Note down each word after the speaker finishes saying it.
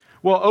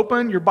Well,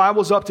 open your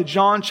Bibles up to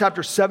John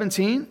chapter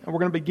 17, and we're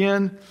going to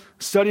begin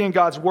studying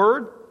God's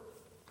Word.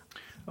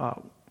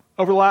 Over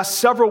the last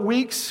several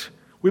weeks,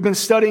 we've been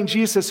studying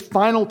Jesus'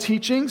 final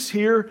teachings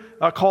here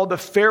called the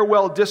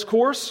Farewell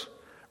Discourse,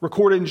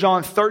 recorded in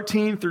John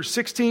 13 through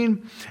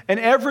 16. And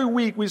every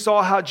week we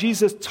saw how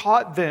Jesus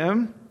taught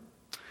them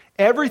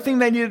everything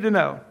they needed to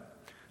know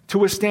to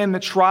withstand the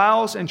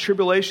trials and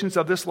tribulations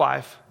of this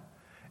life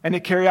and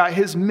to carry out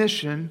his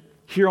mission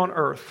here on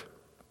earth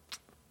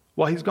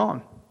while he's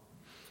gone,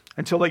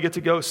 until they get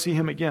to go see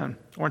him again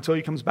or until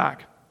he comes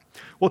back.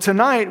 Well,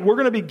 tonight we're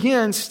going to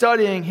begin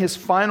studying his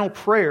final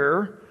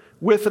prayer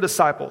with the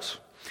disciples.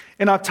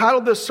 And I've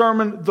titled this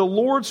sermon, The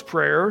Lord's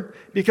Prayer,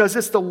 because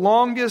it's the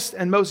longest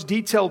and most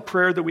detailed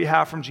prayer that we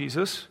have from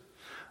Jesus.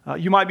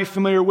 You might be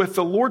familiar with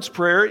the Lord's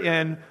Prayer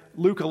in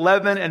Luke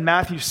 11 and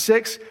Matthew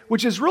 6,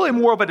 which is really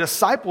more of a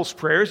disciples'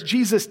 prayer. It's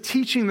Jesus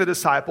teaching the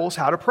disciples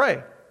how to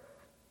pray.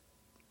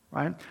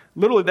 Right?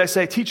 Literally, they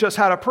say, teach us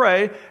how to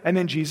pray, and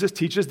then Jesus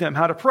teaches them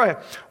how to pray.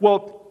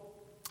 Well,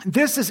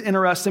 this is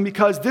interesting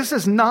because this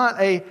is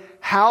not a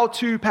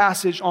how-to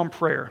passage on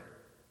prayer.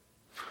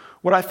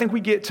 What I think we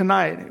get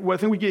tonight, what I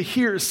think we get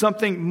here is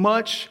something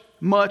much,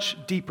 much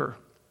deeper.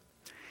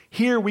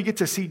 Here we get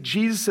to see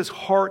Jesus'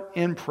 heart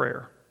in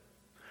prayer.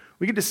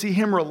 We get to see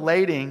him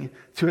relating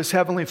to his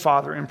heavenly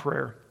Father in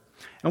prayer.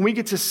 And we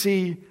get to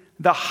see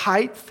the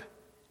height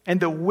and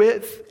the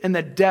width and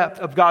the depth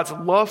of God's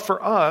love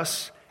for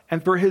us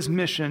and for his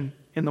mission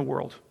in the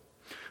world.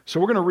 So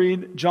we're going to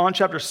read John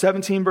chapter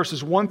 17,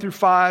 verses 1 through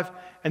 5,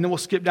 and then we'll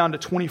skip down to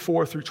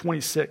 24 through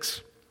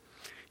 26.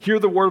 Hear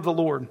the word of the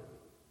Lord.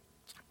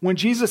 When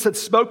Jesus had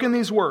spoken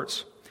these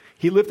words,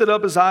 he lifted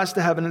up his eyes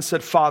to heaven and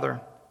said,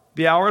 Father,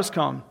 the hour has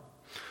come.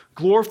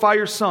 Glorify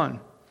your Son,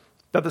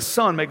 that the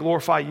Son may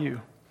glorify you,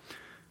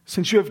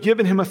 since you have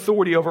given him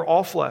authority over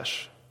all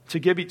flesh, to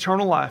give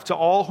eternal life to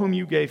all whom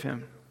you gave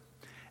him.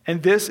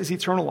 And this is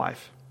eternal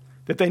life,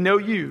 that they know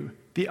you,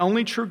 the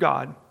only true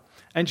God,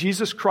 and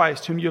Jesus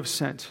Christ, whom you have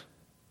sent.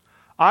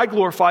 I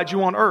glorified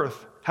you on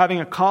earth,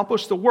 having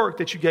accomplished the work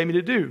that you gave me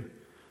to do.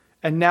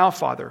 And now,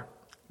 Father,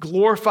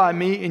 glorify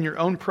me in your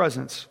own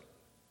presence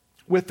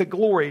with the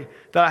glory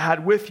that I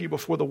had with you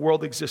before the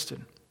world existed.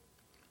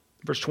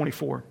 Verse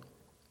 24.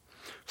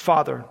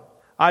 Father,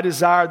 I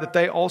desire that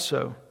they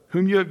also,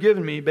 whom you have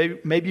given me,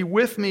 may be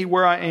with me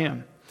where I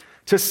am,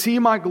 to see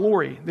my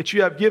glory that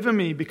you have given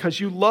me because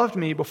you loved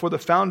me before the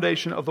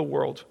foundation of the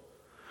world.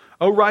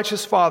 O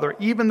righteous Father,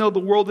 even though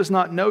the world does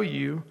not know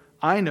you,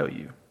 I know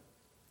you,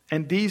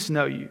 and these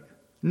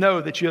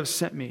know that you have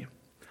sent me.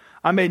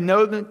 I made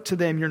known to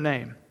them your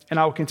name, and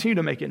I will continue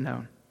to make it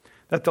known,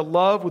 that the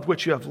love with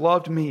which you have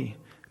loved me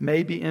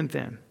may be in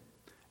them,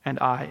 and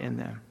I in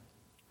them.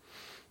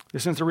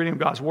 This is the reading of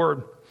God's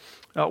word.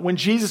 When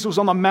Jesus was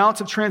on the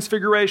Mount of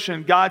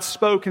Transfiguration, God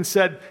spoke and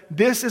said,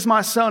 "This is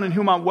my Son in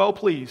whom I'm well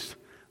pleased.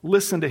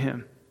 Listen to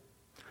him."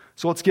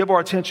 So let's give our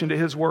attention to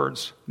his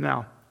words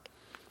now.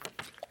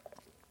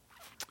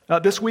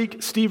 This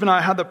week, Steve and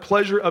I had the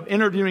pleasure of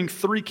interviewing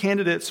 3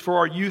 candidates for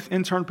our youth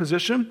intern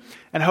position,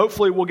 and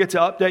hopefully we'll get to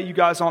update you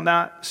guys on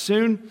that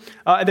soon.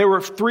 There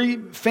were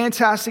 3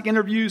 fantastic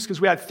interviews because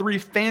we had 3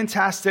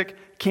 fantastic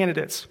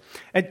candidates.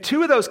 And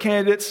 2 of those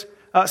candidates,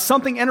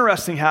 something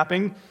interesting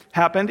happened.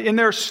 In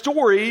their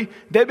story,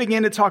 they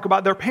began to talk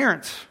about their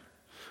parents.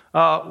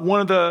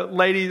 One of the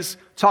ladies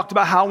talked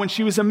about how when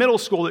she was in middle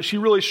school that she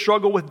really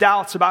struggled with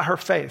doubts about her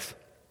faith.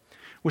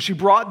 Well, she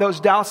brought those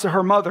doubts to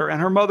her mother, and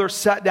her mother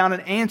sat down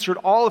and answered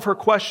all of her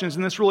questions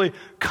in this really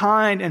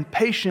kind and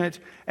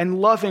patient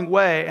and loving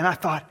way. And I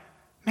thought,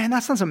 man,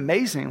 that sounds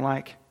amazing.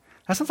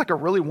 That sounds like a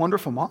really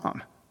wonderful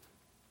mom.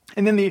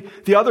 And then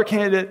the other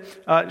candidate,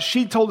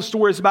 she told the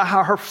stories about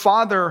how her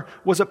father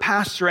was a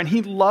pastor, and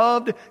he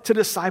loved to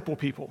disciple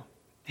people.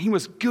 He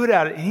was good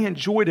at it, and he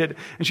enjoyed it.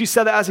 And she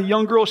said that as a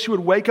young girl, she would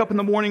wake up in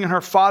the morning and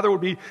her father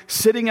would be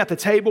sitting at the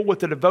table with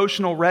the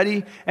devotional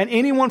ready, and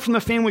anyone from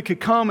the family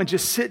could come and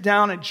just sit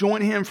down and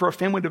join him for a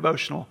family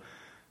devotional.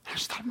 I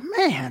just thought,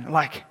 man,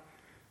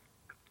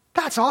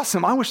 that's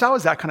awesome. I wish I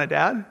was that kind of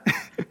dad.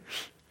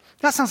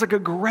 That sounds like a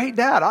great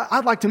dad.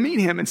 I'd like to meet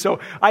him. And so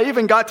I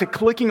even got to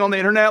clicking on the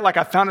internet.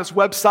 I found his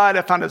website.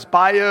 I found his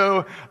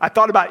bio. I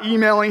thought about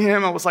emailing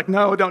him. I was like,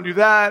 no, don't do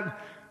that.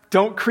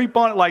 Don't creep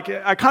on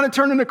it. I kind of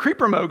turned into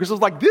creeper mode because I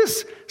was like,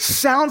 this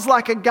sounds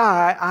like a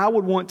guy I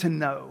would want to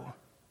know.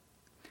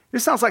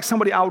 This sounds like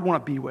somebody I would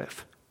want to be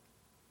with.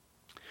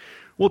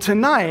 Well,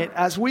 tonight,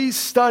 as we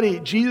study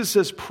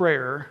Jesus'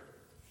 prayer,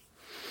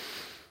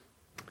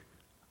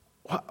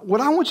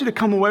 what I want you to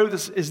come away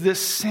with is this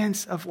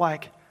sense of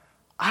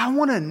I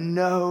want to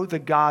know the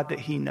God that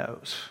he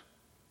knows.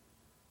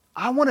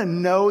 I want to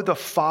know the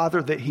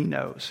Father that he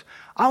knows.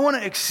 I want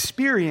to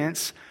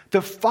experience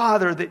the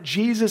Father that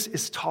Jesus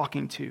is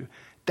talking to.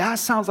 That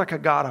sounds like a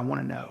God I want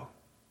to know.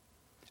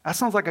 That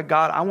sounds like a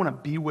God I want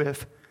to be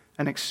with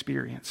and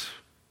experience.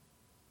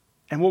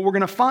 And what we're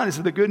going to find is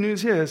that the good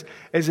news is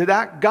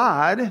that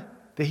God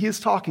that he is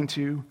talking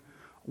to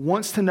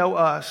wants to know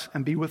us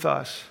and be with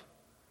us.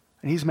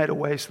 And he's made a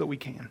way so that we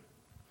can.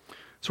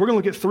 So we're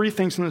going to look at three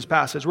things in this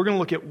passage. We're going to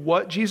look at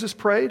what Jesus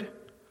prayed,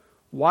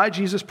 why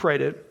Jesus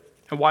prayed it,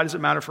 and why does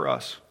it matter for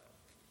us.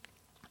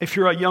 If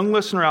you're a young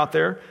listener out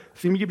there,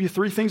 let me give you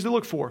three things to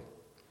look for.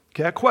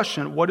 Okay, a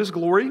question: what is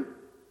glory?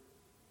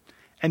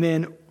 And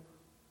then,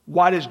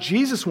 why does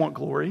Jesus want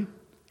glory?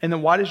 And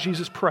then, why does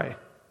Jesus pray?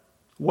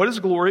 What is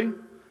glory?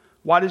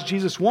 Why does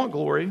Jesus want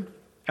glory?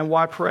 And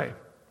why pray?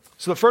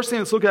 So the first thing,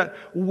 let's look at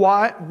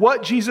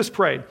what Jesus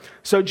prayed.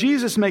 So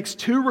Jesus makes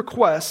two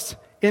requests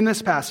in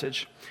this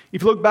passage.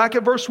 If you look back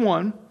at verse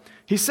 1,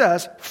 he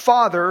says,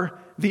 "Father,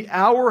 the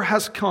hour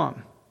has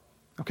come."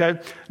 Okay?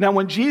 Now,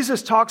 when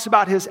Jesus talks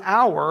about his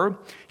hour,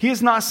 he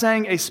is not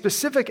saying a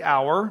specific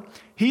hour.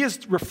 He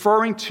is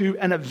referring to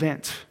an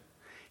event.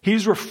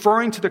 He's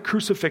referring to the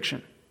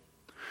crucifixion.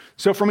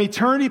 So from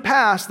eternity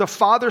past, the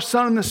Father,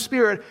 Son, and the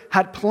Spirit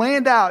had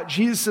planned out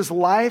Jesus'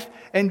 life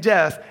and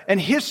death,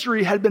 and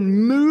history had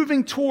been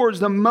moving towards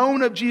the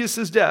moment of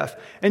Jesus' death.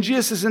 And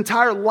Jesus'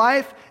 entire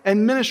life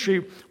and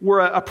ministry were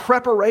a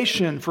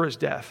preparation for his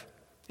death.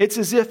 It's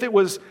as if it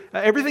was,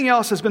 everything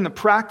else has been the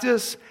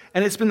practice,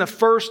 and it's been the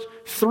first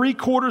 3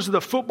 quarters of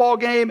the football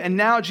game, and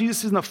now Jesus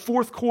is in the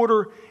 4th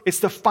quarter. It's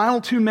the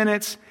final 2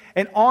 minutes,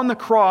 and on the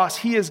cross,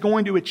 he is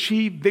going to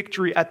achieve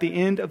victory at the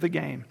end of the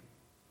game.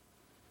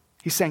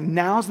 He's saying,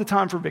 now's the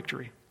time for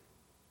victory.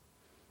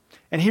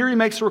 And here he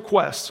makes a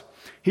request.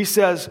 He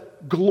says,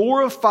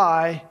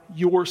 glorify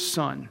your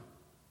Son.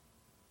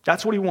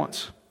 That's what he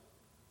wants.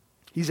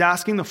 He's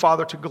asking the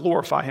Father to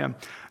glorify him.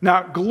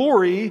 Now,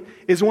 glory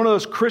is one of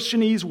those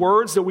Christianese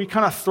words that we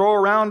kind of throw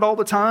around all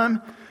the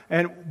time,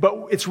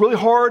 but it's really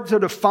hard to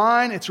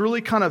define. It's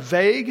really kind of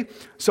vague.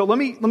 So let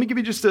me give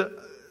you just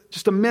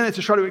a minute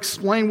to try to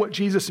explain what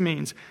Jesus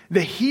means.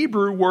 The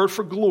Hebrew word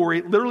for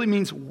glory literally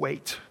means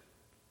weight.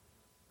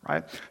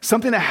 Right?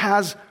 Something that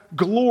has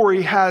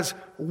glory has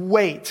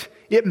weight.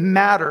 It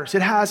matters.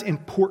 It has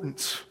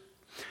importance.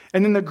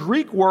 And then the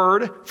Greek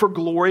word for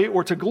glory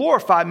or to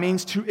glorify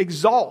means to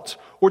exalt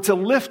or to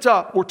lift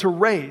up or to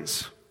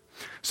raise.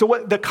 So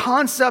what the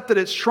concept that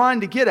it's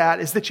trying to get at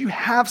is that you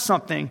have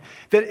something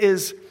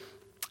that's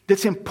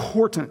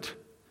important,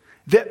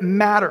 that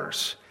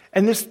matters.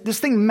 And this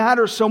thing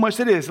matters so much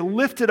that it is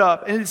lifted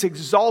up and it's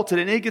exalted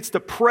and it gets the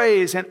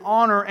praise and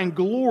honor and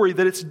glory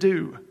that it's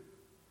due.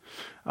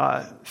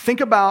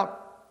 Think about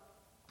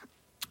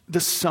the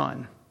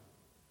sun.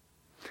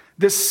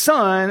 The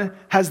sun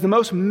has the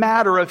most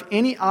matter of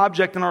any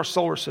object in our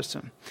solar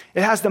system.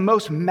 It has the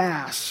most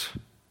mass,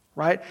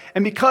 right?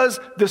 And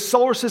because the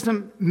solar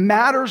system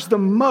matters the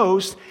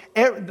most,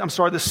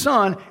 the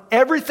sun,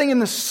 everything in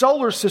the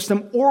solar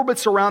system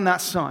orbits around that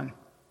sun.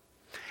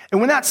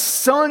 And when that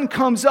sun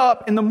comes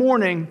up in the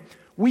morning,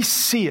 we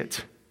see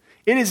it.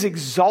 It is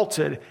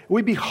exalted.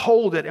 We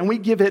behold it and we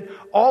give it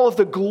all of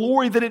the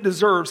glory that it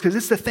deserves because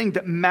it's the thing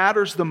that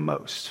matters the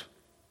most.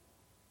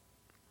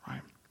 Right?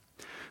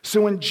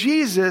 So when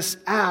Jesus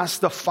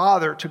asked the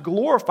Father to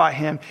glorify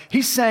him,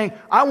 he's saying,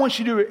 I want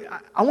you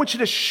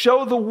to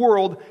show the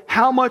world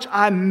how much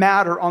I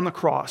matter on the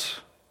cross.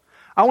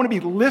 I want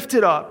to be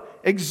lifted up,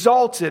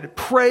 exalted,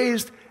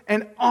 praised,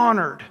 and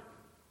honored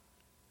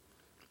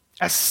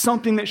as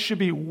something that should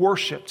be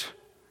worshiped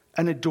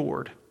and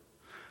adored.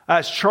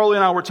 As Charlie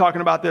and I were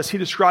talking about this, he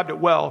described it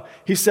well.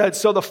 He said,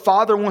 so the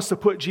Father wants to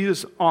put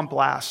Jesus on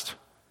blast.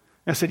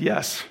 And I said,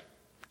 yes.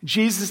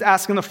 Jesus is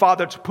asking the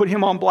Father to put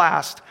him on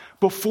blast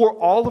before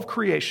all of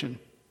creation.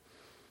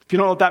 If you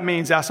don't know what that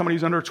means, ask somebody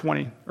who's under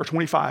 20 or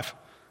 25.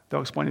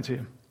 They'll explain it to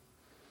you.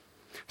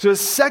 So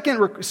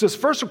his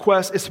first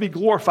request is to be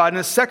glorified, and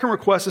his second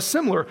request is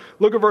similar.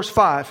 Look at verse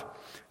 5.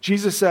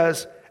 Jesus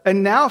says,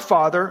 and now,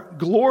 Father,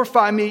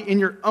 glorify me in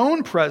your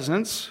own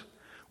presence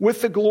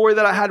with the glory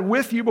that I had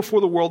with you before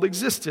the world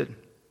existed.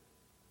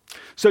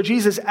 So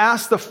Jesus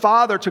asked the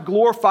Father to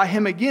glorify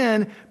him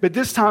again, but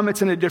this time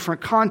it's in a different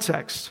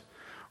context,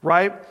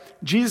 right?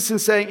 Jesus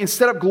is saying,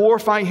 instead of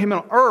glorifying him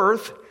on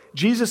earth,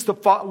 Jesus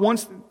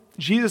wants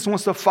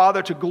the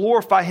Father to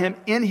glorify him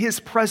in his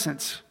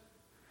presence.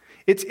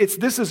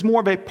 This is more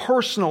of a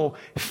personal,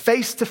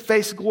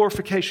 face-to-face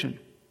glorification.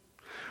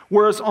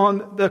 Whereas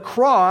on the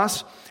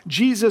cross,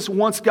 Jesus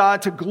wants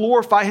God to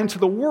glorify him to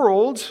the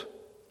world.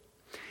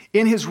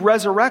 In his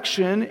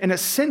resurrection and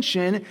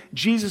ascension,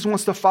 Jesus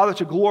wants the Father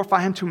to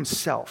glorify him to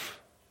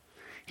himself.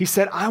 He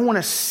said, I want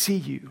to see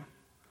you.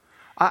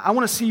 I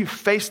want to see you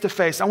face to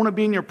face. I want to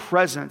be in your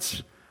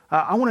presence.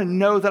 I want to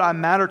know that I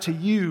matter to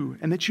you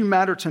and that you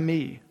matter to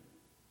me.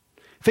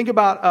 Think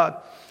about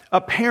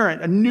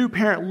a new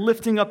parent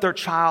lifting up their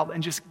child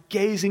and just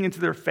gazing into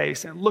their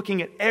face and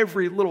looking at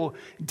every little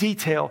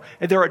detail.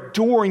 And they're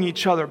adoring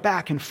each other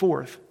back and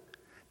forth.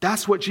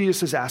 That's what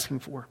Jesus is asking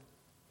for.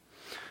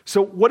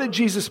 So what did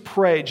Jesus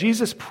pray?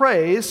 Jesus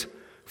prays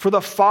for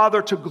the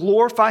Father to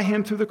glorify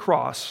him through the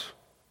cross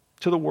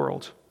to the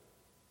world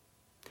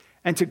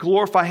and to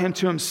glorify him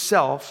to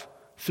himself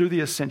through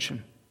the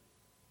ascension.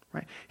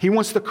 Right? He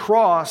wants the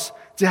cross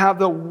to have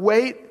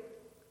weight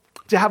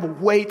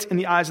in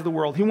the eyes of the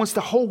world. He wants the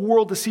whole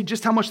world to see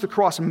just how much the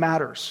cross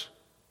matters.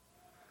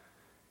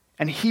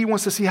 And he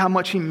wants to see how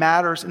much he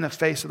matters in the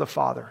face of the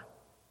Father.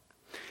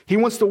 He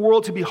wants the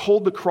world to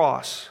behold the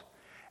cross,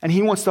 and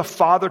he wants the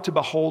Father to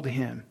behold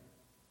him.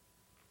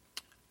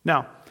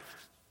 Now,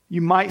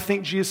 you might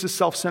think Jesus is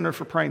self-centered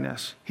for praying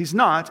this. He's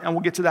not, and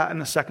we'll get to that in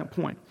the second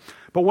point.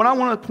 But what I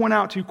want to point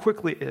out to you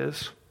quickly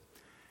is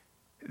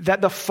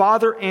that the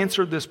Father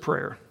answered this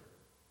prayer.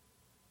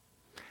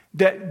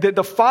 That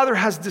the Father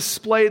has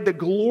displayed the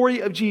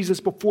glory of Jesus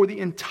before the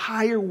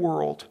entire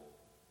world.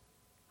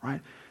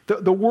 Right?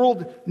 The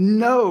world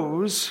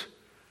knows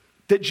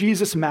that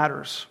Jesus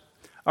matters.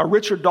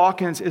 Richard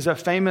Dawkins is a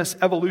famous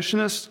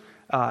evolutionist,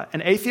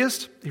 an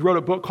atheist. He wrote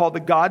a book called The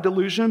God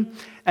Delusion,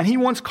 and he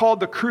once called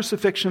the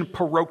crucifixion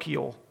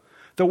parochial.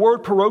 The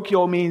word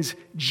parochial means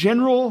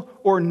general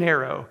or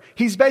narrow.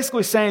 He's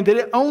basically saying that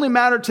it only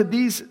mattered to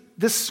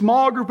this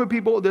small group of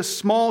people, this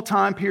small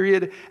time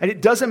period, and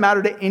it doesn't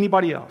matter to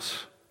anybody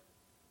else.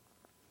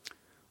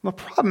 The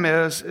problem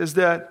is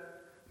that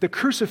the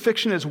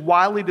crucifixion is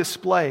widely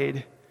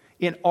displayed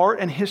in art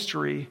and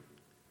history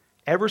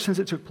ever since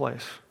it took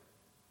place.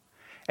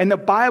 And the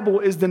Bible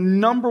is the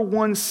number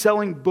one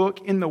selling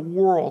book in the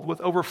world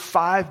with over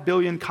 5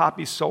 billion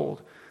copies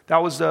sold.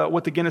 That was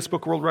what the Guinness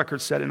Book of World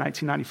Records said in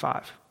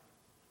 1995.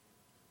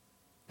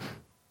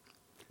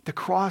 The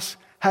cross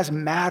has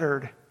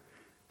mattered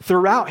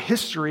throughout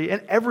history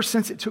and ever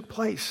since it took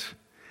place.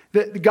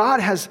 That God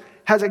has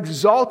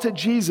exalted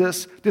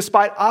Jesus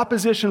despite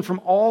opposition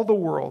from all the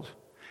world.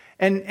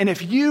 And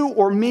if you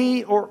or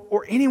me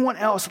or anyone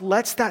else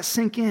lets that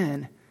sink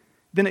in,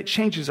 then it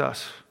changes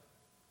us.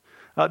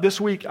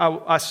 This week,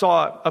 I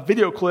saw a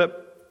video clip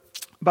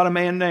about a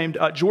man named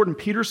Jordan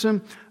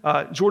Peterson.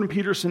 Jordan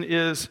Peterson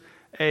is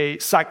a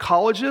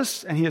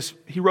psychologist, and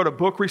he wrote a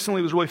book recently.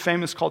 It was really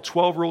famous called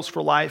 12 Rules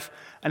for Life,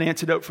 An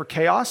Antidote for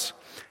Chaos.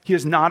 He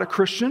is not a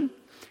Christian.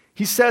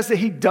 He says that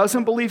he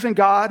doesn't believe in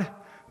God,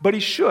 but he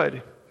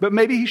should. But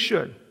maybe he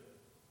should.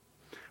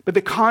 But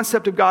the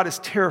concept of God is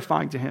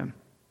terrifying to him.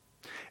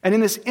 And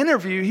in this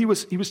interview, he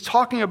was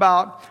talking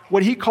about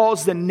what he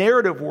calls the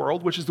narrative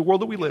world, which is the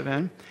world that we live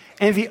in,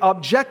 and the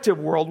objective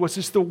world, which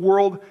is the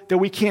world that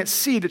we can't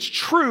see, that's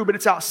true, but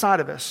it's outside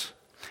of us.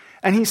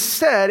 And he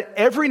said,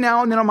 every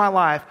now and then in my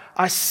life,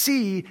 I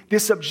see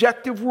this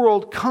objective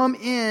world come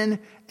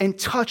in and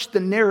touch the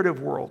narrative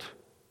world.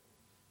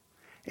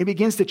 He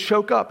begins to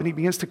choke up and he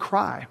begins to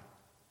cry.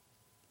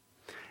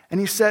 And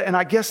he said, and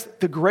I guess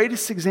the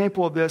greatest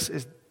example of this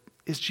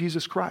is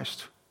Jesus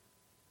Christ.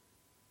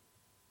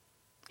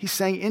 He's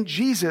saying in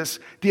Jesus,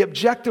 the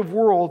objective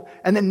world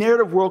and the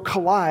narrative world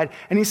collide.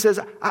 And he says,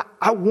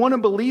 I want to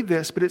believe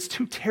this, but it's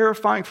too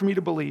terrifying for me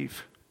to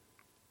believe.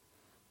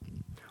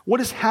 What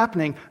is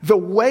happening? The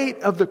weight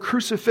of the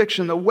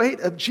crucifixion, the weight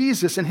of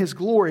Jesus and his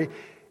glory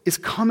is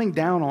coming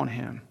down on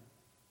him.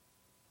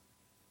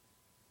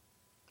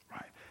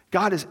 Right?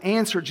 God has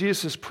answered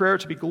Jesus' prayer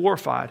to be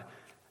glorified.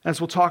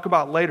 As we'll talk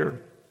about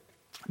later,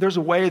 there's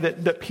a way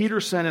that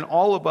Peterson and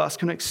all of us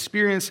can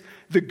experience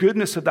the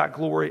goodness of that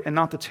glory and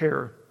not the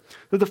terror.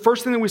 That the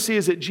first thing that we see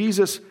is that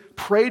Jesus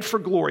prayed for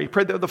glory. He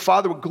prayed that the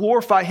Father would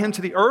glorify him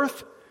to the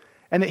earth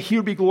and that he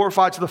would be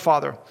glorified to the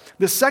Father.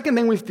 The second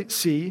thing we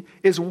see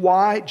is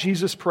why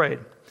Jesus prayed.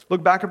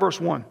 Look back at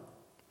verse 1.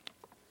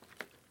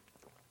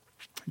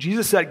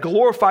 Jesus said,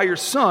 glorify your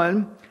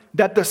Son,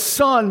 that the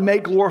Son may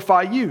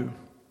glorify you.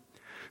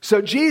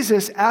 So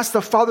Jesus asked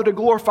the Father to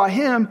glorify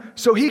him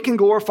so he can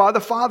glorify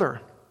the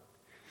Father.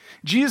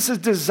 Jesus'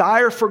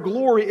 desire for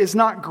glory is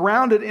not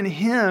grounded in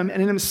him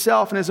and in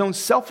himself and his own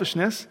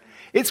selfishness.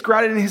 It's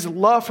grounded in his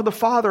love for the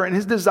Father and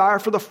his desire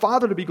for the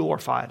Father to be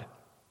glorified.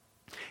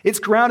 It's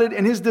grounded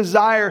in his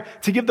desire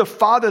to give the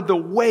Father the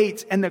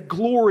weight and the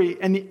glory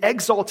and the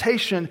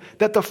exaltation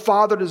that the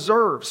Father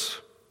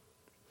deserves.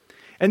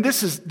 And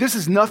this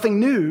is nothing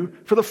new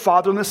for the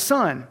Father and the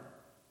Son.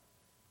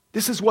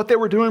 This is what they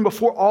were doing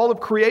before all of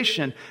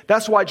creation.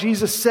 That's why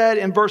Jesus said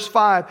in verse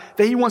 5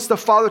 that he wants the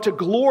Father to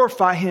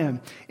glorify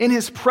him in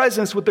his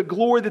presence with the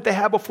glory that they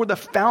had before the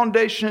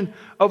foundation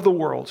of the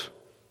world.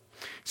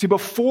 See,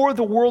 before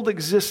the world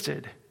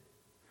existed,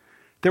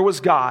 there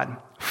was God,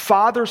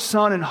 Father,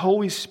 Son, and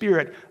Holy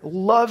Spirit,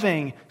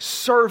 loving,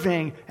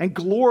 serving, and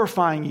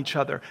glorifying each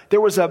other.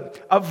 There was a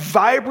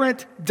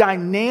vibrant,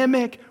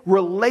 dynamic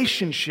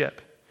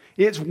relationship.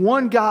 It's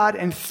one God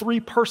and three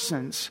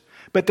persons.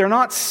 But they're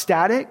not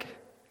static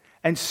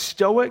and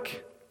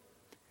stoic.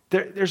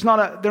 They're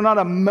not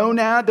a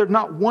monad. They're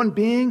not one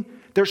being.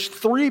 There's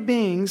three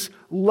beings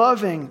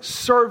loving,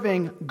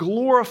 serving,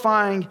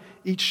 glorifying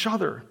each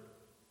other.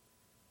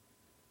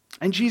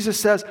 And Jesus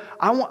says,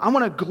 I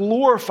want to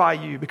glorify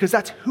you because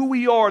that's who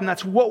we are and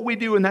that's what we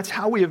do and that's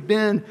how we have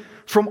been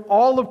from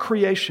all of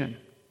creation.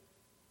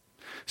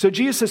 So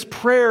Jesus'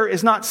 prayer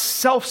is not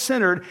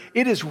self-centered.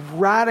 It is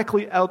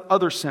radically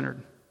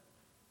other-centered.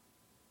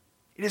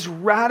 It is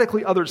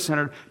radically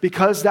other-centered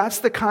because that's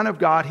the kind of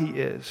God he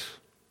is.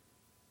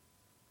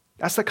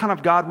 That's the kind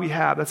of God we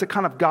have. That's the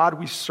kind of God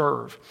we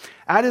serve.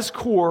 At his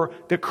core,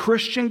 the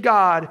Christian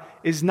God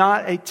is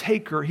not a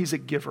taker, he's a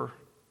giver.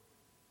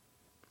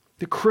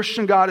 The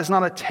Christian God is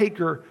not a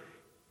taker,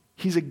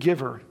 he's a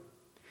giver.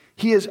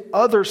 He is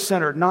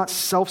other-centered, not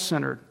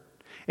self-centered.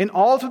 In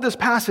all through this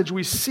passage,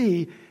 we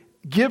see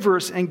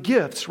givers and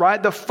gifts,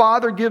 right? The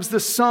Father gives the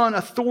Son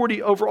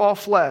authority over all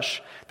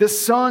flesh. The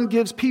Son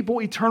gives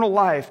people eternal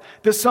life.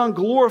 The Son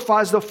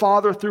glorifies the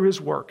Father through his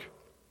work.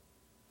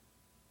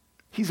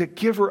 He's a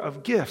giver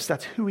of gifts.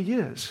 That's who he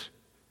is.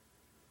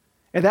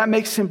 And that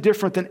makes him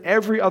different than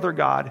every other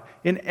God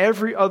in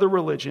every other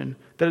religion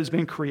that has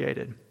been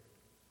created.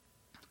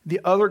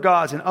 The other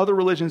gods and other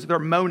religions, they're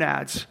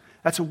monads.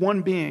 That's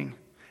one being.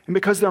 And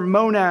because they're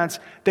monads,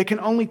 they can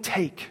only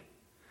take.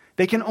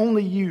 They can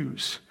only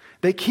use.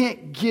 They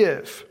can't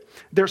give.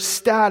 They're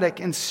static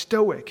and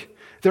stoic.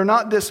 They're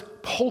not this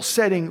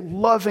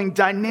pulsating, loving,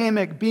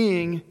 dynamic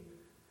being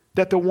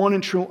that the one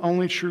and true,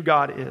 only true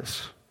God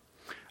is.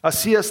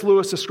 C.S.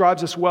 Lewis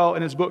describes this well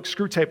in his book,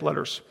 Screwtape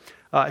Letters.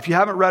 If you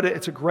haven't read it,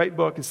 it's a great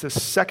book. It's the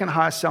second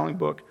highest selling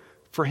book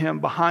for him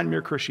behind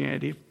Mere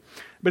Christianity.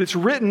 But it's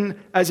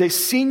written as a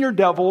senior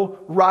devil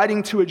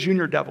writing to a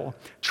junior devil,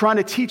 trying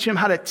to teach him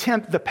how to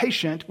tempt the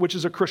patient, which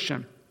is a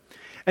Christian.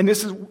 And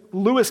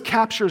Lewis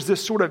captures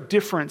this sort of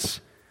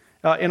difference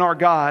in our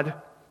God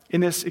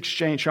in this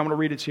exchange. I'm going to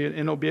read it to you, and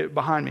it'll be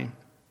behind me.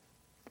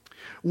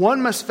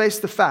 One must face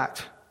the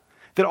fact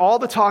that all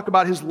the talk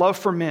about his love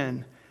for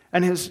men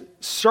and his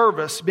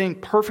service being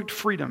perfect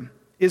freedom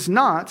is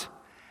not,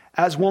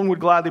 as one would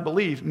gladly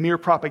believe, mere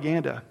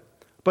propaganda,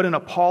 but an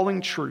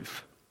appalling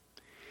truth.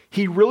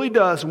 He really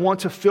does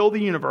want to fill the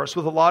universe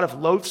with a lot of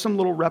loathsome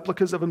little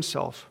replicas of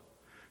himself,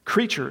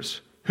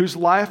 creatures whose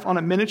life on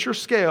a miniature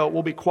scale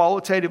will be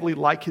qualitatively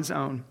like his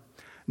own,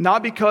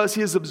 not because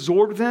he has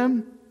absorbed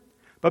them,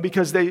 but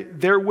because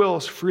their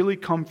wills freely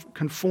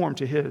conform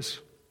to his.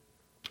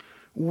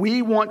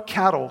 We want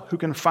cattle who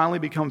can finally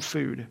become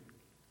food.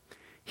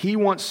 He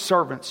wants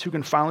servants who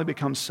can finally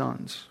become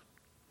sons.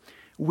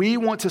 We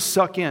want to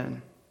suck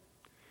in.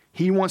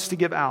 He wants to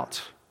give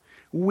out.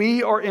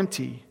 We are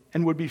empty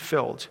and would be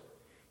filled.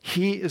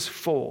 He is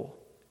full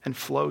and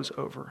flows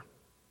over.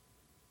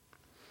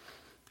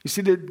 You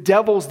see, the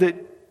devils that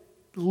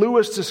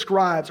Lewis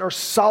describes are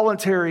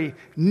solitary,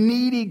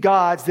 needy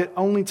gods that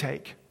only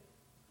take.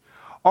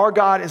 Our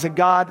God is a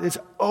God that's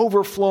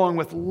overflowing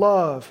with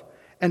love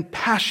and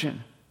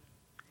passion.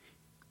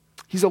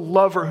 He's a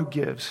lover who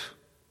gives.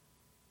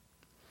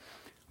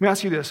 Let me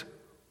ask you this.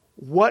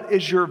 What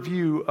is your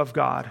view of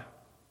God?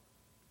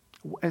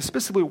 And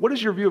specifically, what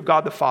is your view of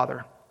God the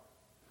Father?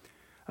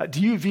 Do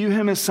you view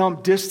him as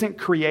some distant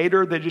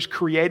creator that just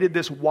created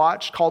this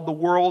watch called the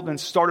world and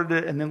started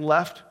it and then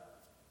left?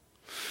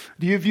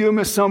 Do you view him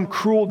as some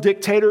cruel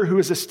dictator who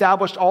has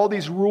established all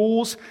these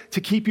rules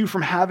to keep you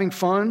from having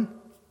fun?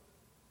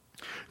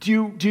 Do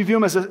you view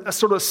him as a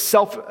sort of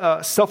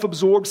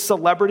self-absorbed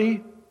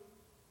celebrity?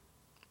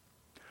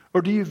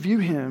 Or do you view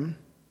him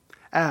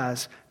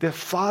as the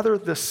Father,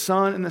 the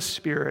Son, and the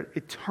Spirit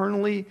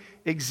eternally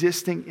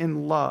existing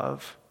in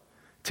love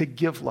to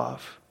give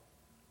love?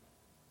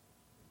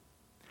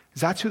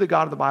 That's who the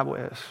God of the Bible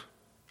is.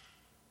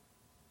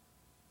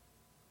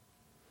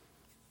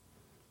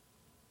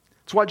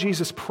 That's why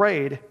Jesus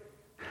prayed.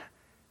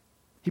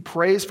 He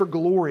prays for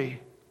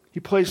glory. He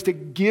prays to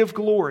give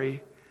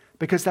glory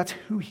because that's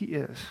who he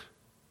is.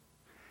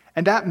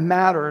 And that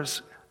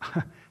matters.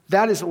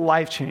 That is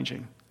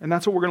life-changing. And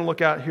that's what we're going to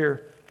look at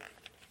here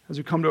as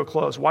we come to a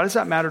close. Why does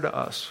that matter to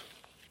us?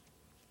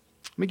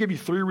 Let me give you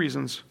 3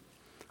 reasons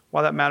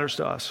why that matters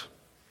to us.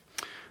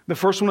 The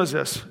first one is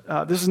this.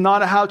 This is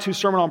not a how-to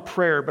sermon on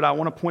prayer, but I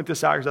want to point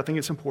this out because I think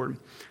it's important.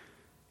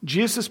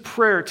 Jesus'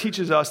 prayer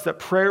teaches us that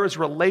prayer is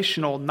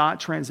relational, not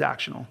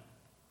transactional.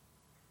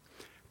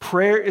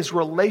 Prayer is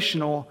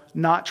relational,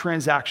 not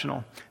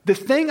transactional. The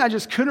thing I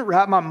just couldn't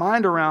wrap my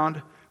mind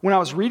around when I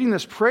was reading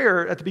this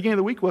prayer at the beginning of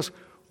the week was,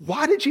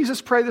 why did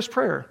Jesus pray this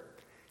prayer?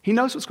 He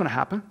knows what's going to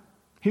happen.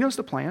 He knows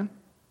the plan.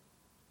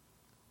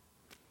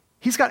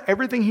 He's got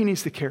everything he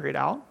needs to carry it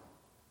out.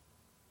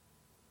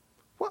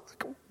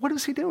 What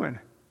is he doing?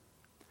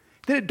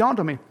 Then it dawned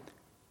on me.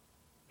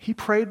 He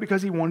prayed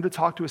because he wanted to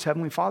talk to his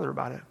heavenly Father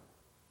about it.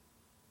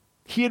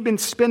 He had been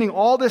spending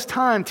all this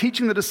time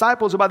teaching the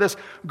disciples about this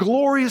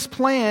glorious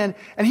plan,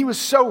 and he was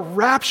so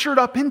raptured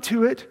up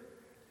into it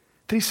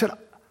that he said,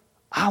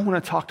 I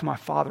want to talk to my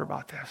Father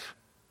about this.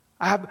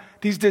 I have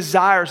these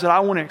desires that I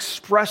want to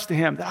express to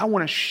him, that I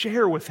want to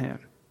share with him.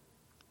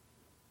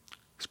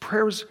 His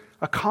prayer is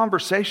a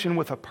conversation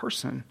with a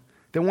person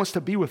that wants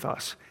to be with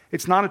us.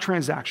 It's not a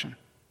transaction.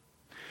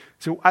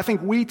 So I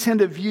think we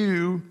tend to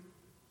view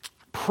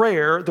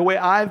prayer the way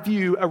I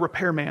view a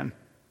repairman.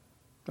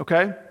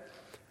 Okay?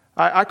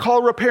 I call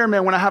a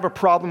repairman when I have a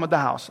problem with the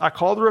house. I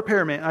call the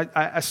repairman.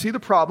 I see the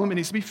problem. It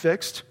needs to be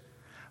fixed.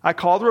 I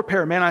call the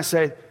repairman. I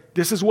say,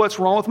 this is what's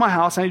wrong with my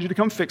house. I need you to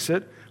come fix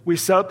it. We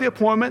set up the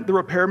appointment. The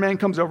repairman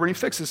comes over and he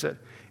fixes it.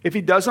 If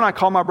he doesn't, I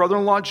call my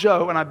brother-in-law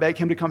Joe and I beg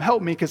him to come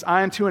help me because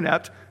I am too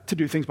inept to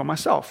do things by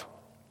myself.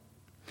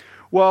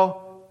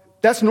 Well,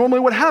 that's normally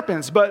what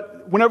happens.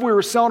 But whenever we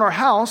were selling our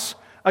house,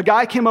 a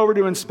guy came over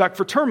to inspect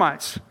for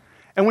termites.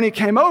 And when he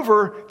came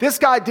over, this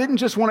guy didn't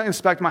just want to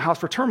inspect my house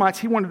for termites.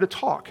 He wanted to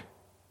talk.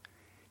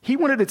 He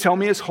wanted to tell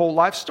me his whole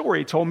life story.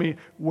 He told me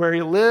where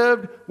he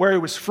lived, where he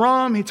was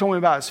from. He told me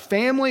about his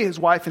family, his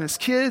wife and his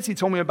kids. He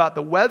told me about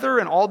the weather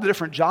and all the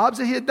different jobs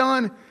that he had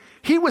done.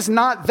 He was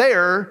not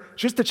there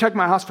just to check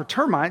my house for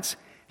termites.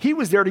 He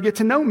was there to get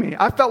to know me.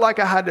 I felt like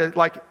I had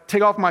to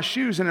take off my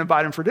shoes and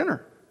invite him for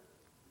dinner.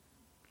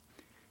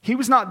 He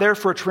was not there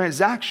for a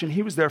transaction.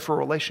 He was there for a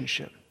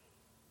relationship.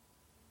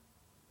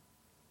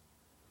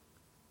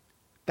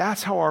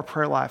 That's how our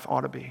prayer life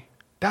ought to be.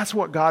 That's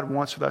what God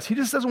wants with us. He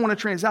just doesn't want a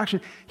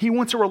transaction. He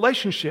wants a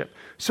relationship.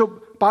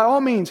 So by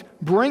all means,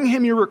 bring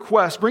him your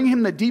requests. Bring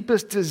him the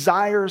deepest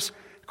desires,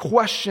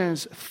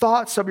 questions,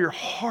 thoughts of your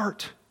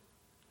heart.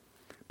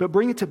 But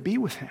bring it to be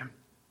with him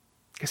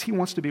because he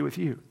wants to be with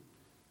you.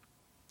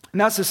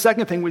 And that's the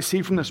second thing we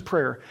see from this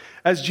prayer.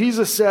 As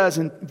Jesus says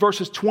in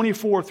verses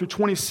 24 through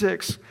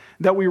 26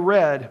 that we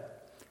read,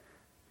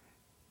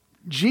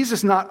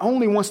 Jesus not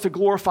only wants to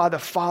glorify the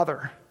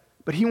Father,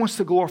 but he wants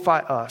to glorify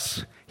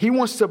us. He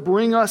wants to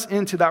bring us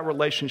into that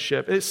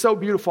relationship. It's so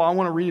beautiful. I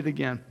want to read it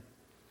again.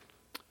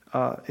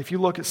 If you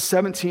look at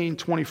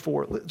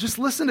 17:24, just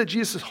listen to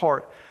Jesus'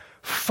 heart.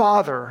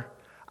 Father,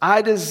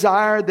 I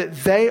desire that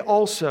they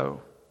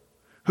also,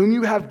 whom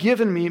you have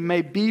given me,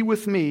 may be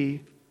with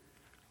me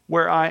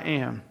where I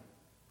am,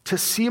 to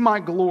see my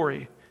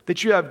glory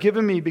that you have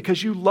given me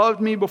because you loved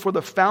me before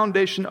the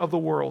foundation of the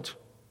world.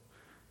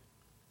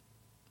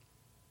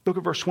 Look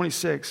at verse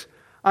 26.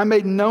 I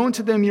made known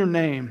to them your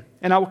name,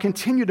 and I will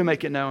continue to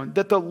make it known,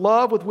 that the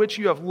love with which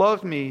you have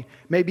loved me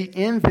may be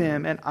in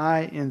them and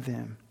I in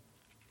them.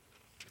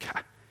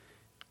 God.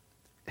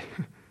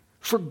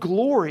 For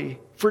glory,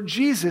 for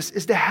Jesus,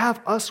 is to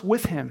have us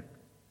with him.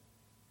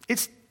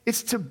 It's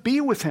to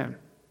be with him.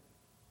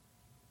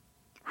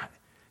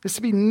 It's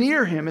to be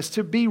near him. It's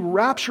to be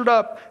raptured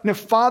up in the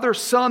Father,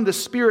 Son, the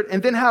Spirit,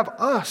 and then have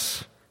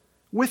us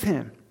with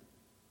him.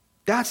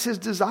 That's his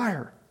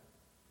desire.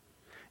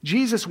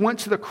 Jesus went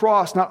to the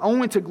cross not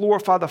only to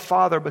glorify the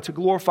Father, but to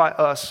glorify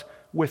us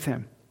with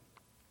him.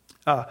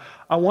 I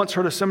once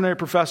heard a seminary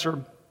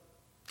professor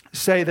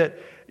say that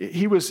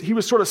he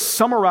was sort of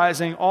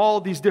summarizing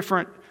all these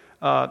different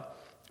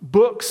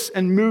books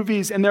and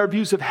movies and their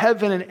views of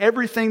heaven and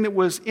everything that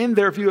was in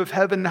their view of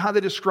heaven and how they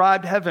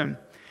described heaven.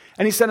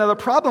 And he said, now the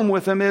problem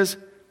with them is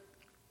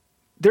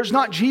there's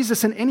not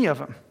Jesus in any of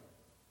them.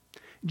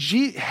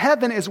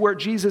 Heaven is where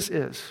Jesus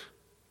is,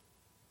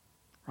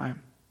 right?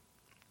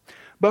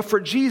 But for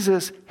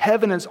Jesus,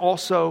 heaven is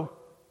also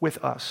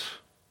with us.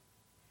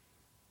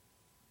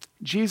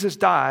 Jesus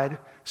died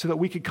so that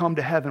we could come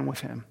to heaven with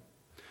him.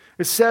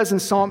 It says in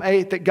Psalm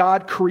 8 that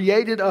God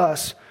created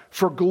us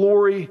for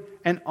glory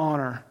and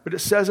honor. But it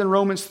says in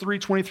Romans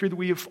 3:23 that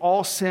we have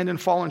all sinned and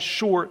fallen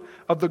short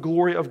of the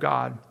glory of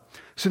God.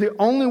 So the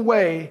only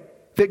way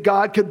that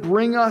God could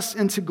bring us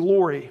into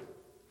glory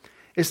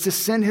is to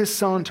send his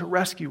Son to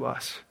rescue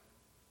us.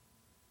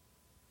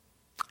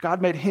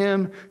 God made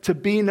him to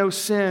be no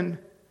sin.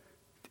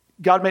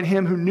 God made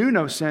him who knew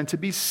no sin to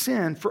be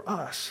sin for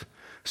us,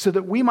 so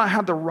that we might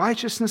have the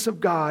righteousness of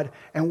God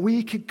and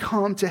we could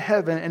come to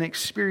heaven and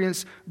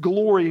experience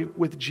glory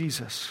with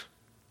Jesus.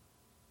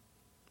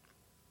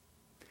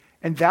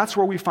 And that's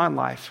where we find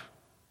life,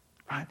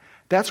 right?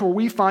 That's where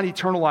we find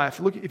eternal life.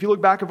 If you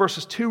look back at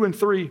verses 2 and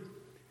 3,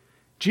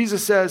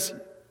 Jesus says,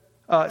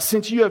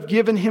 since you have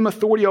given him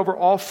authority over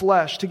all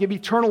flesh to give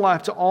eternal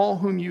life to all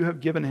whom you have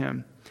given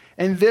him.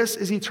 And this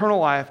is eternal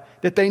life,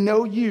 that they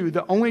know you,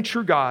 the only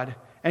true God,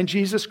 and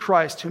Jesus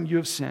Christ, whom you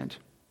have sent.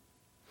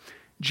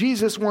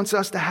 Jesus wants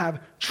us to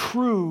have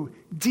true,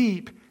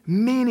 deep,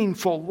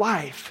 meaningful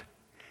life.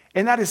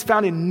 And that is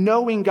found in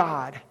knowing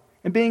God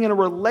and being in a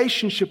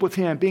relationship with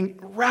him, being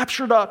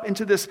raptured up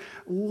into this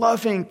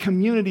loving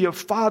community of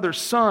Father,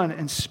 Son,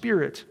 and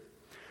Spirit.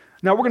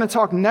 Now, we're going to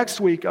talk next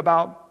week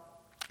about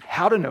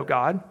how to know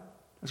God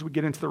as we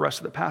get into the rest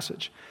of the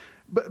passage.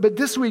 But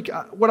this week,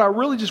 what I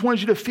really just wanted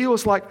you to feel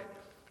is like,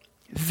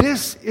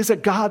 this is a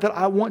God that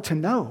I want to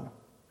know.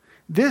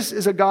 This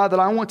is a God that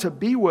I want to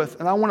be with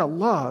and I want to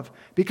love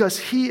because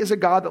he is a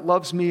God that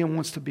loves me and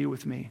wants to be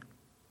with me.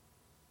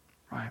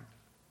 Right?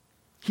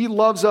 He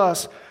loves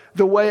us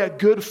the way a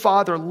good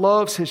father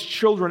loves his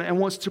children and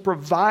wants to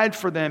provide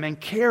for them and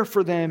care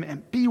for them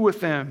and be with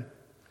them.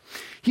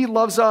 He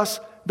loves us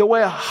the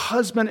way a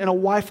husband and a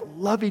wife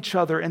love each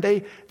other and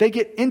they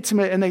get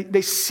intimate and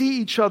they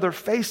see each other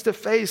face to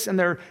face and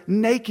they're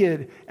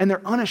naked and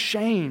they're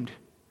unashamed.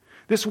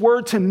 This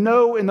word to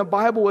know in the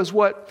Bible is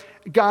what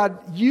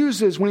God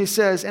uses when he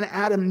says, and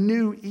Adam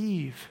knew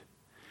Eve.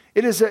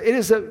 It is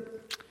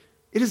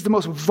the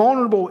most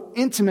vulnerable,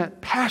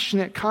 intimate,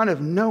 passionate kind of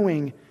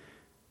knowing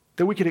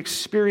that we could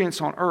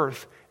experience on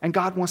earth. And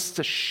God wants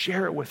to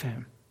share it with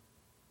him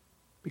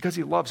because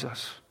he loves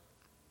us.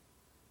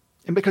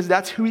 And because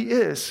that's who he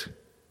is.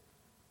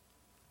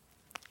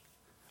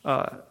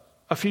 A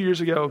few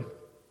years ago,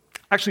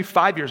 actually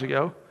 5 years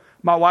ago,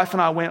 my wife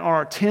and I went on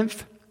our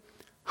 10th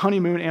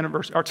honeymoon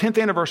anniversary, our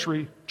 10th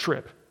anniversary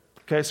trip.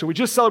 Okay, so we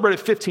just celebrated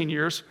 15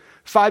 years.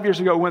 5 years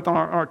ago, we went on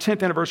our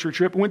 10th anniversary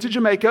trip. We went to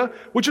Jamaica,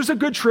 which was a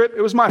good trip.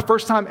 It was my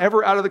first time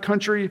ever out of the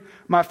country,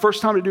 my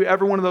first time to do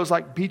every one of those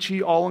like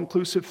beachy,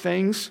 all-inclusive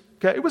things.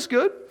 Okay, it was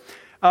good.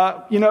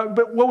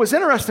 But what was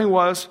interesting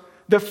was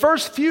the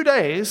first few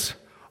days,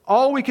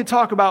 all we could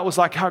talk about was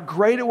like how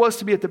great it was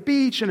to be at the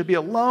beach and to be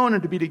alone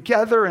and to be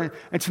together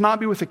and to not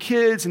be with the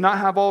kids and not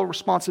have all the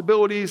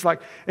responsibilities,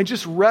 and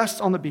just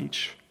rest on the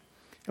beach.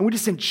 And we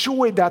just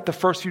enjoyed that the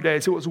first few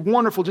days. It was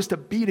wonderful just to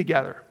be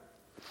together.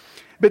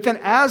 But then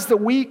as the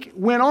week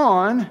went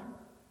on,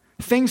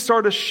 things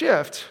started to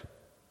shift.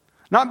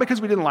 Not because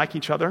we didn't like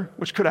each other,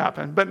 which could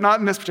happen, but not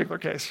in this particular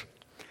case.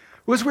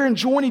 Because we were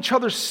enjoying each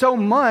other so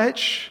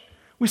much,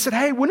 we said,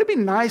 hey, wouldn't it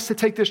be nice to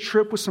take this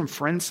trip with some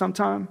friends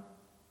sometime?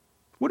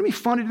 Wouldn't it be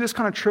fun to do this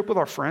kind of trip with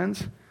our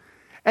friends?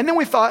 And then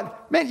we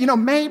thought,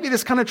 man, maybe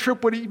this kind of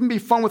trip would even be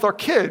fun with our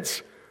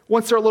kids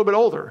once they're a little bit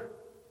older.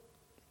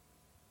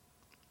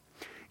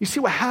 You see,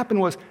 what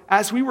happened was,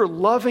 as we were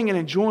loving and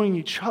enjoying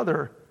each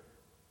other,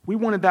 we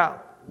wanted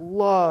that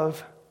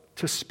love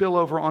to spill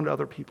over onto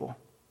other people.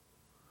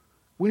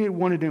 We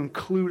wanted to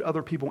include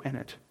other people in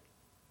it.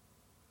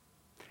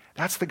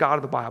 That's the God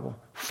of the Bible.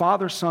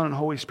 Father, Son, and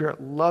Holy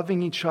Spirit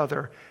loving each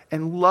other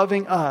and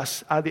loving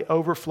us out of the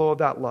overflow of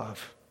that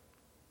love.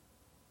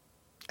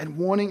 And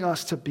wanting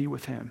us to be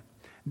with Him.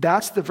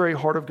 That's the very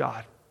heart of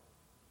God.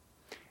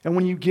 And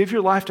when you give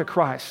your life to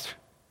Christ,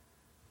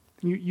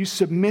 you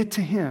submit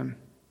to Him,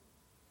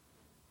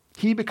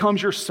 He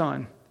becomes your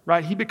son,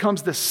 right? He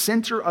becomes the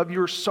center of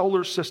your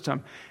solar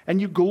system.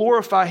 And you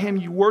glorify Him,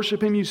 you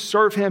worship Him, you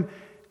serve Him,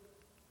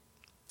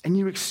 and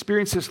you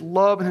experience His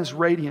love and His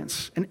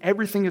radiance, and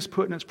everything is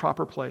put in its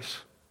proper place.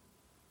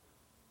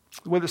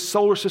 The way the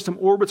solar system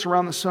orbits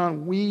around the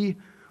sun, we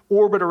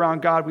orbit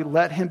around God. We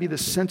let Him be the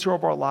center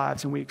of our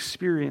lives, and we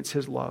experience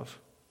His love.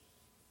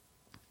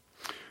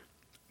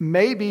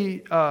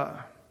 Maybe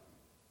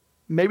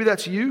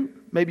that's you.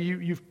 Maybe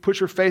you've put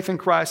your faith in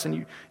Christ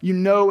and you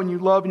know and you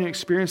love and you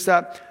experience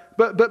that.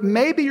 But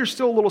maybe you're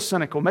still a little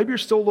cynical. Maybe you're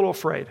still a little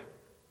afraid.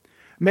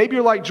 Maybe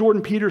you're like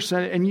Jordan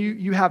Peterson and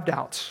you have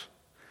doubts.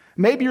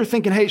 Maybe you're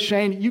thinking, hey,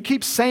 Shane, you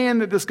keep saying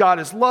that this God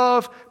is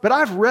love, but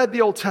I've read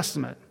the Old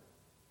Testament.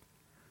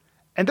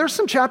 And there's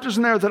some chapters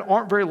in there that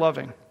aren't very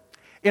loving.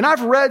 And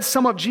I've read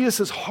some of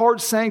Jesus' hard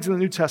sayings in the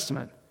New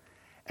Testament,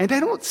 and they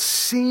don't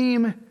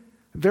seem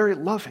very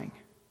loving.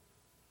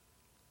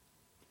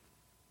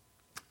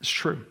 It's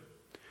true.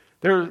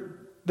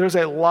 There's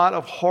a lot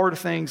of hard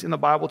things in the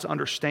Bible to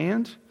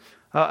understand,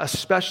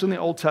 especially in the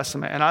Old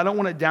Testament, and I don't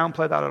want to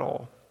downplay that at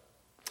all.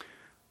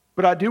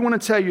 But I do want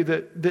to tell you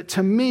that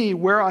to me,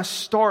 where I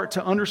start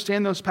to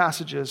understand those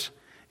passages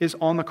is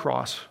on the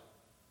cross.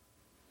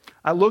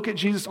 I look at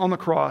Jesus on the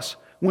cross.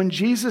 When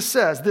Jesus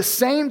says, the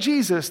same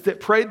Jesus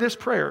that prayed this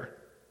prayer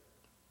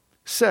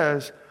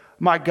says,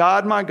 my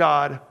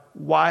God,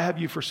 why have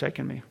you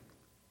forsaken me?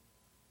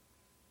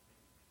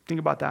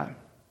 Think about that.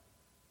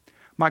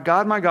 My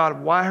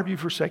God, why have you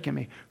forsaken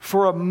me?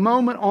 For a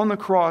moment on the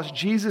cross,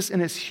 Jesus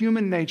in His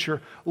human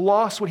nature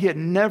lost what He had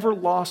never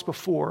lost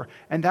before,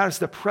 and that is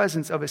the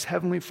presence of His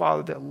heavenly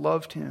Father that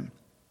loved Him.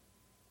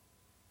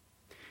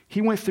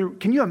 He went through,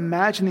 can you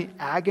imagine the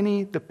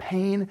agony, the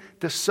pain,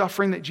 the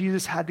suffering that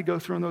Jesus had to go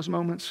through in those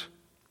moments?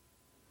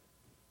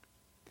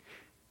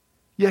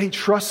 Yet He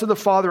trusted the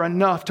Father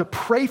enough to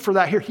pray for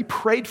that here. He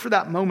prayed for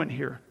that moment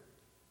here.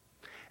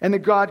 And that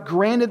God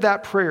granted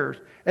that prayer.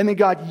 And then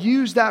God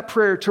used that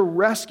prayer to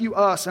rescue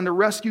us and to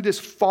rescue this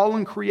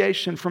fallen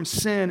creation from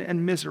sin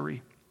and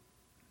misery.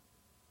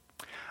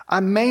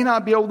 I may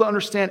not be able to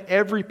understand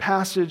every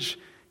passage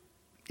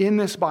in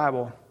this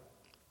Bible,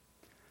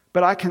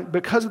 but I can,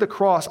 because of the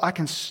cross, I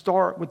can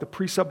start with the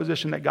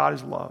presupposition that God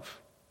is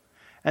love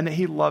and that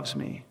He loves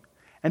me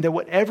and that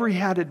whatever He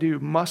had to do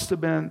must have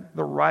been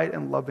the right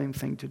and loving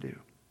thing to do.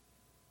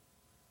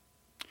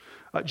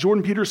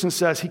 Jordan Peterson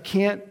says he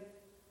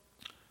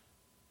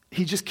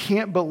just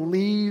can't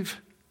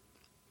believe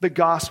the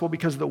gospel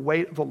because of the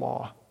weight of the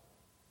law.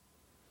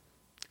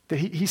 That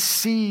he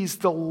sees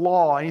the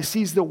law and he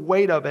sees the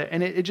weight of it,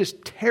 and it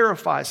just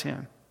terrifies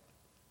him.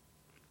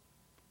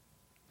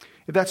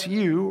 If that's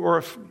you, or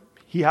if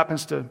he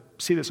happens to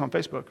see this on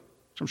Facebook,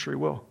 which I'm sure he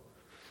will,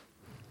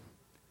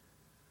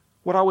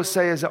 what I would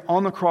say is that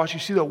on the cross,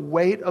 you see the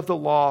weight of the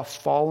law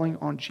falling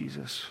on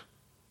Jesus.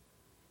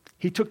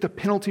 He took the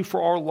penalty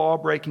for our law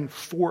breaking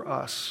for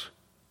us,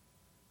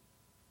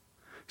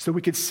 so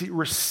we could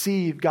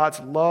receive God's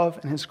love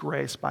and His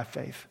grace by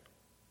faith.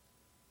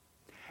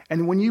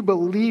 And when you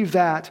believe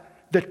that,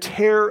 the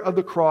terror of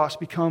the cross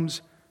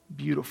becomes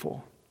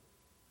beautiful.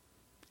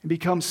 It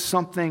becomes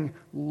something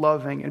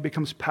loving. It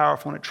becomes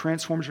powerful, and it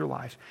transforms your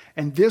life.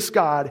 And this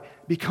God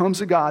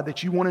becomes a God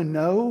that you want to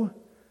know,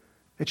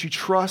 that you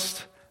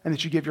trust, and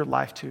that you give your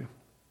life to.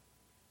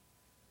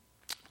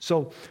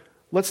 So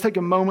let's take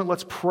a moment.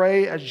 Let's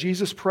pray as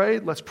Jesus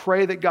prayed. Let's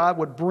pray that God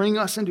would bring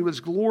us into His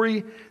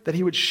glory, that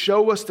He would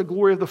show us the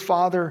glory of the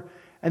Father,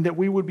 and that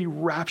we would be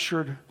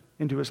raptured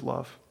into His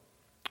love.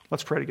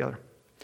 Let's pray together.